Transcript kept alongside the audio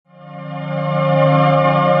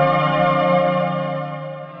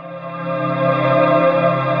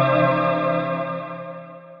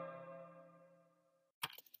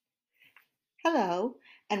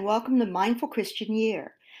welcome to Mindful Christian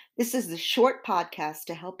Year. This is the short podcast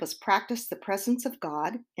to help us practice the presence of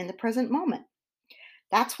God in the present moment.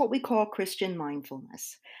 That's what we call Christian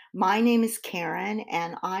mindfulness. My name is Karen,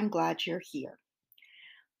 and I'm glad you're here.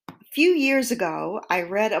 A few years ago, I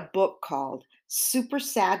read a book called Super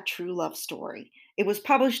Sad True Love Story. It was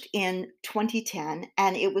published in 2010,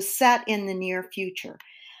 and it was set in the near future,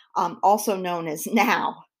 also known as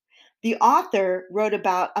now. The author wrote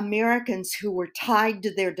about Americans who were tied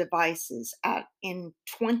to their devices in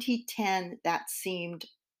 2010. That seemed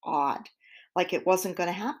odd, like it wasn't going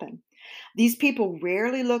to happen. These people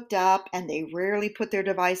rarely looked up and they rarely put their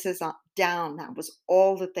devices down. That was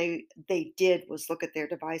all that they did, was look at their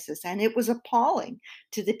devices. And it was appalling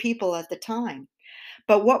to the people at the time.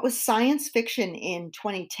 But what was science fiction in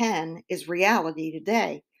 2010 is reality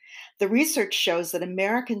today. The research shows that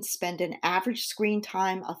Americans spend an average screen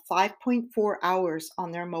time of 5.4 hours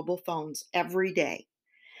on their mobile phones every day.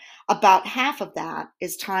 About half of that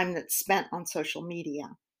is time that's spent on social media.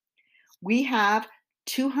 We have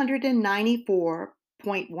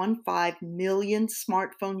 294.15 million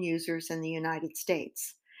smartphone users in the United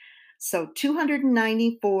States. So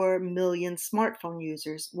 294 million smartphone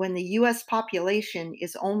users when the US population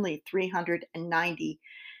is only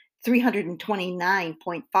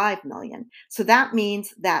 329.5 million. So that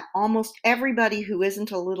means that almost everybody who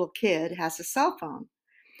isn't a little kid has a cell phone.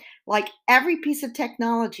 Like every piece of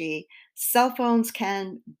technology, cell phones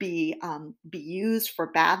can be used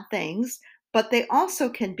for bad things, but they also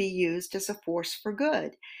can be used as a force for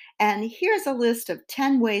good. And here's a list of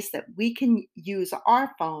 10 ways that we can use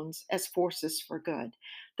our phones as forces for good.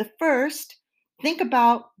 The first, think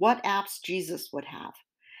about what apps Jesus would have.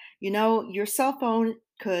 Your cell phone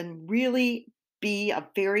can really be a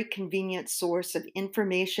very convenient source of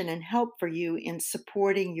information and help for you in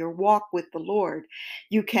supporting your walk with the Lord.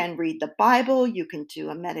 You can read the Bible, you can do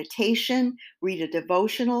a meditation, read a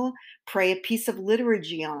devotional, pray a piece of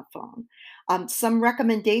liturgy on a phone. Some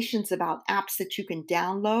recommendations about apps that you can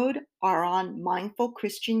download are on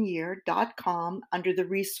mindfulchristianyear.com under the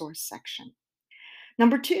resource section.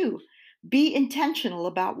 Number two, be intentional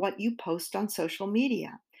about what you post on social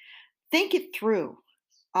media. Think it through.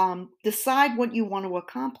 Decide what you want to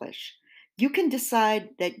accomplish. You can decide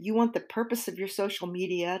that you want the purpose of your social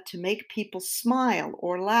media to make people smile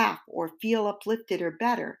or laugh or feel uplifted or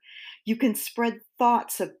better. You can spread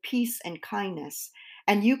thoughts of peace and kindness.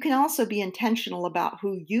 And you can also be intentional about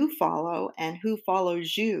who you follow and who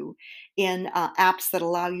follows you in apps that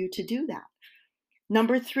allow you to do that.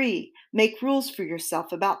 Number three, make rules for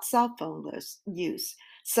yourself about cell phone use,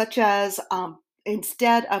 such as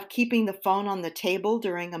instead of keeping the phone on the table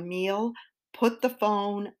during a meal, put the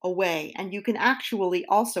phone away. And you can actually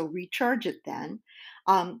also recharge it then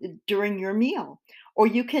during your meal. Or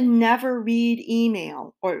you can never read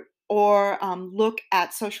email or look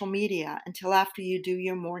at social media until after you do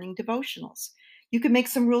your morning devotionals. You can make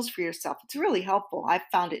some rules for yourself. It's really helpful. I've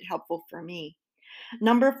found it helpful for me.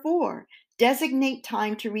 Number four, designate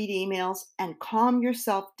time to read emails and calm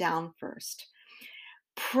yourself down first.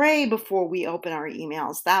 Pray before we open our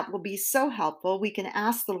emails. That will be so helpful. We can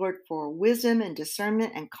ask the Lord for wisdom and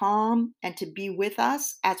discernment and calm and to be with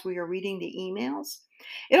us as we are reading the emails.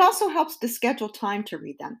 It also helps to schedule time to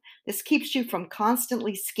read them. This keeps you from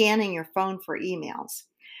constantly scanning your phone for emails.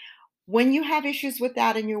 When you have issues with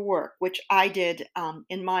that in your work, which I did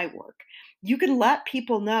in my work, you can let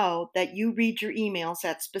people know that you read your emails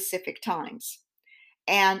at specific times.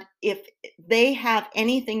 And if they have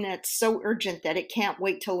anything that's so urgent that it can't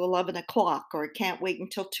wait till 11 o'clock or it can't wait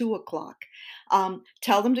until 2 o'clock,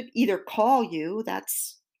 tell them to either call you,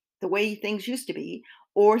 that's the way things used to be,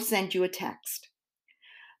 or send you a text.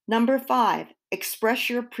 Number five, express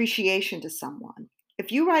your appreciation to someone.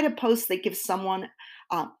 If you write a post that gives someone,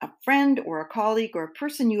 a friend or a colleague or a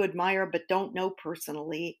person you admire but don't know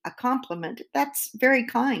personally, a compliment, that's very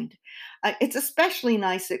kind. It's especially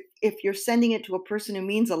nice if you're sending it to a person who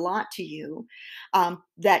means a lot to you,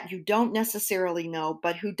 that you don't necessarily know,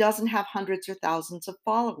 but who doesn't have hundreds or thousands of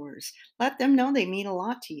followers. Let them know they mean a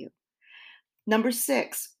lot to you. Number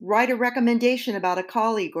six, write a recommendation about a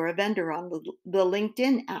colleague or a vendor on the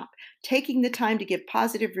LinkedIn app. Taking the time to give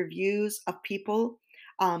positive reviews of people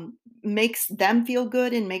makes them feel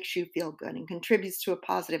good and makes you feel good and contributes to a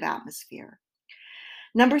positive atmosphere.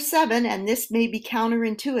 Number seven, and this may be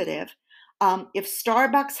counterintuitive, if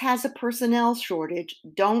Starbucks has a personnel shortage,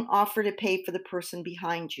 don't offer to pay for the person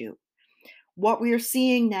behind you. What we are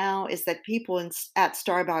seeing now is that people at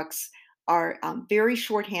Starbucks are very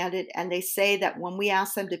shorthanded, and they say that when we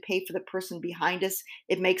ask them to pay for the person behind us,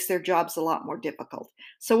 it makes their jobs a lot more difficult.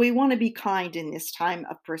 So we want to be kind in this time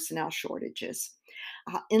of personnel shortages.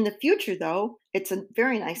 In the future, though, it's a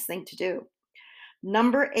very nice thing to do.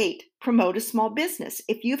 Number 8, promote a small business.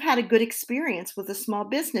 If you've had a good experience with a small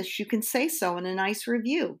business, you can say so in a nice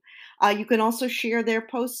review. You can also share their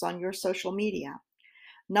posts on your social media.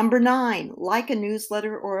 Number 9, like a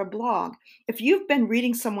newsletter or a blog. If you've been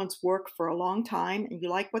reading someone's work for a long time and you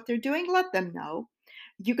like what they're doing, let them know.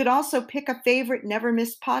 You could also pick a favorite Never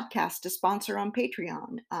Miss podcast to sponsor on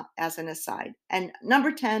Patreon as an aside. And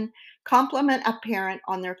number 10, compliment a parent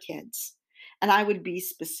on their kids. And I would be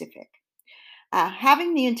specific.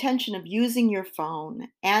 Having the intention of using your phone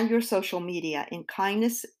and your social media in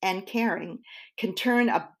kindness and caring can turn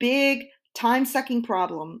a big time sucking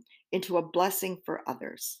problem into a blessing for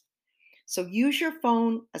others. So use your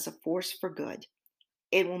phone as a force for good.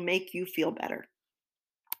 It will make you feel better.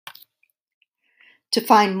 To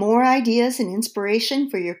find more ideas and inspiration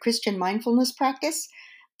for your Christian mindfulness practice,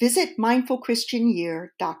 visit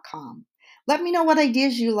mindfulchristianyear.com. Let me know what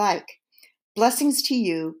ideas you like. Blessings to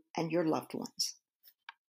you and your loved ones.